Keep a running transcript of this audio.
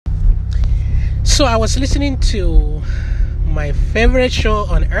So I was listening to my favorite show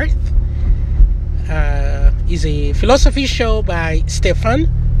on earth. Is a philosophy show by Stefan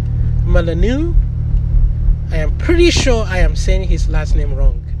Molyneux. I am pretty sure I am saying his last name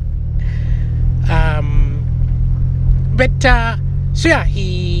wrong.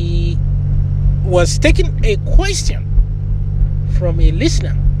 He was taking a question from a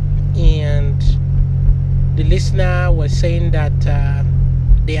listener, and the listener was saying that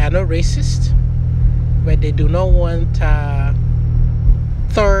they are not racist, but they do not want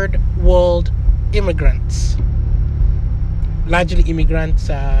third world immigrants, largely immigrants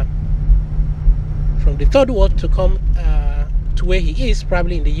from the third world, to come to where he is,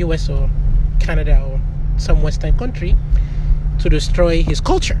 probably in the US or Canada or some Western country, to destroy his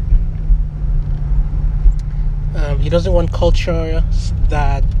culture. He doesn't want culture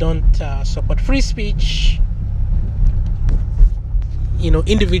that don't support free speech,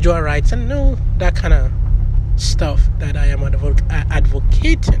 individual rights, and that kind of stuff that I am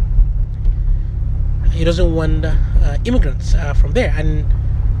advocating. He doesn't want immigrants from there, and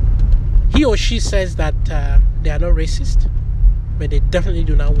he or she says that they are not racist, but they definitely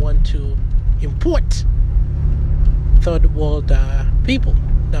do not want to import third world people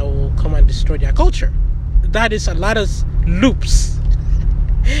that will come and destroy their culture. That is a lot of loops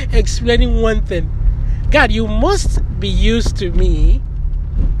explaining one thing. God, you must be used to me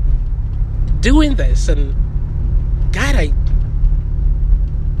doing this, and God, I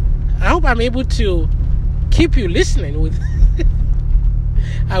hope I'm able to keep you listening with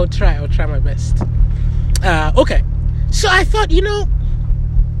I'll try my best. Okay, so I thought,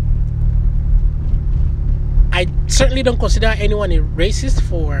 I certainly don't consider anyone a racist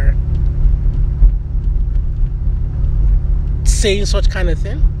for saying such kind of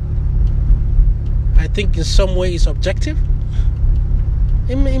thing. I think in some way it's objective.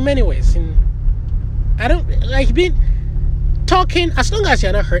 In many ways. I don't like being talking, as long as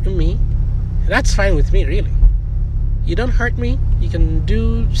you're not hurting me, that's fine with me, really. You don't hurt me, you can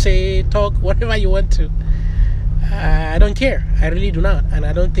talk, whatever you want to. I don't care. I really do not. And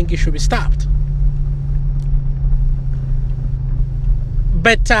I don't think it should be stopped.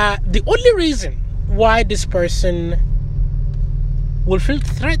 But the only reason why this person will feel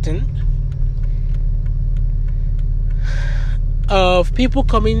threatened of people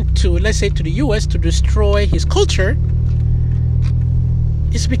coming to, let's say, to the US to destroy his culture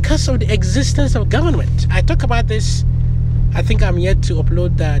is because of the existence of government. I talk about this. I think I'm yet to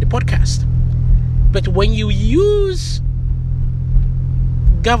upload the podcast. But when you use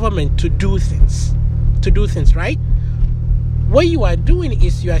government to do things, right? What you are doing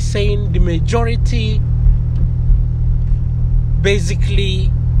is you are saying the majority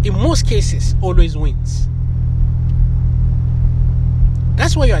basically, in most cases, always wins.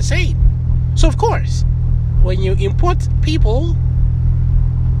 That's what you are saying. So of course, when you import people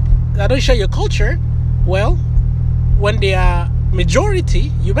that don't share your culture, well, when they are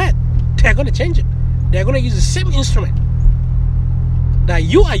majority, you bet they're going to change it. They're going to use the same instrument that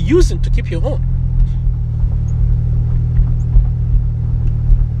you are using to keep your own.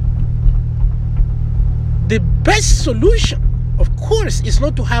 The best solution, of course, is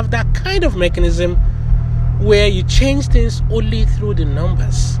not to have that kind of mechanism where you change things only through the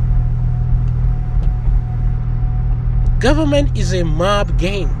numbers. Government is a mob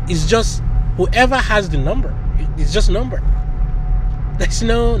game. It's just whoever has the number. It's just number. There's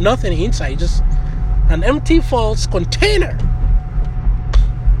nothing inside. Just an empty, false container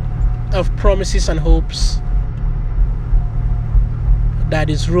of promises and hopes that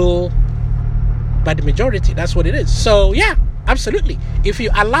is ruled by the majority. That's what it is. So yeah, absolutely. If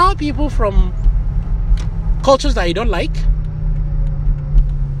you allow people from cultures that you don't like,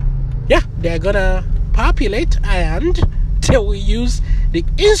 yeah, they're gonna populate and they will use the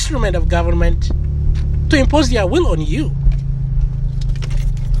instrument of government to impose their will on you.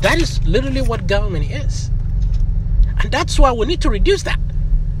 That is literally what government is. And that's why we need to reduce that.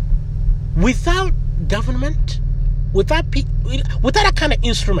 Without government, without a kind of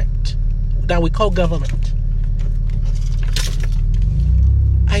instrument that we call government,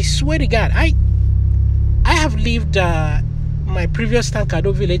 I swear to God, I have lived, my previous town,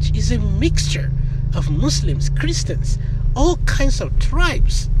 Kado village, is a mixture of Muslims, Christians, all kinds of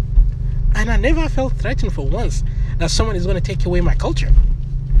tribes. And I never felt threatened for once that someone is going to take away my culture.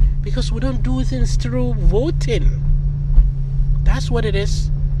 Because we don't do things through voting. That's what it is.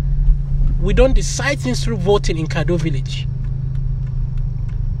 We don't decide things through voting in Kado village.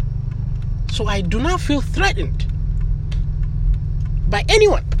 So I do not feel threatened by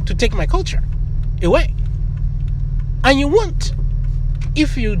anyone to take my culture away. And you won't.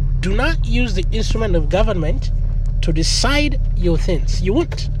 if you do not use the instrument of government to decide your things, you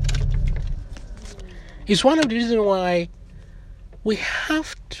won't. It's one of the reasons why we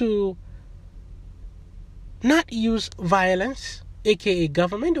have to not use violence, aka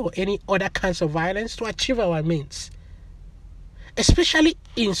government, or any other kinds of violence to achieve our means. Especially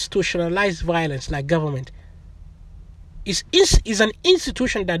institutionalized violence like government. Is an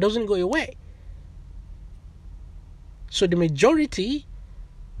institution that doesn't go away. So the majority,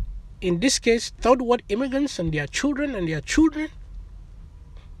 in this case, third world immigrants and their children, they're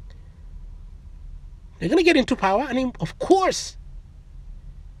going to get into power and, of course,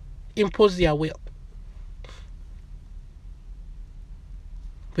 impose their will.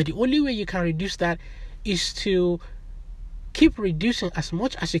 But the only way you can reduce that is to keep reducing as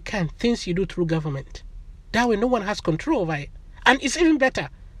much as you can things you do through government. That way no one has control over it. And it's even better.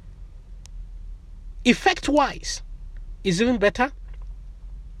 Effect-wise, it's even better.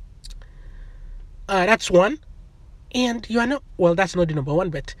 That's one. And you are not, well, that's not the number one,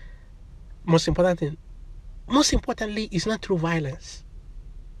 but most importantly, it's not through violence.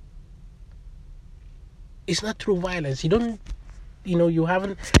 It's not through violence. You are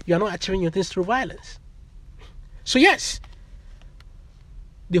not achieving your things through violence. So yes,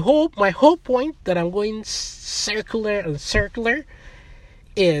 my whole point that I'm going circular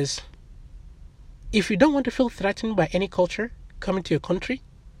is, if you don't want to feel threatened by any culture coming to your country,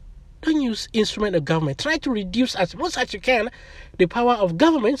 don't use instrument of government. Try to reduce as much as you can the power of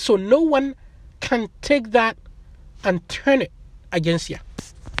government so no one can take that and turn it against you.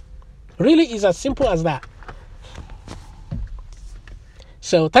 Really, it's as simple as that.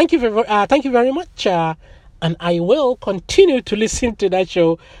 So thank you very much, and I will continue to listen to that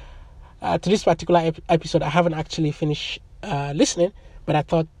show. To this particular episode, I haven't actually finished listening, but I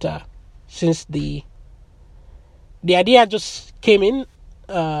thought since the idea just came in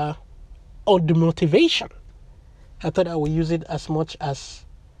on the motivation, I thought I would use it as much as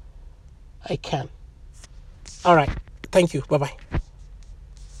I can. All right, thank you. Bye bye.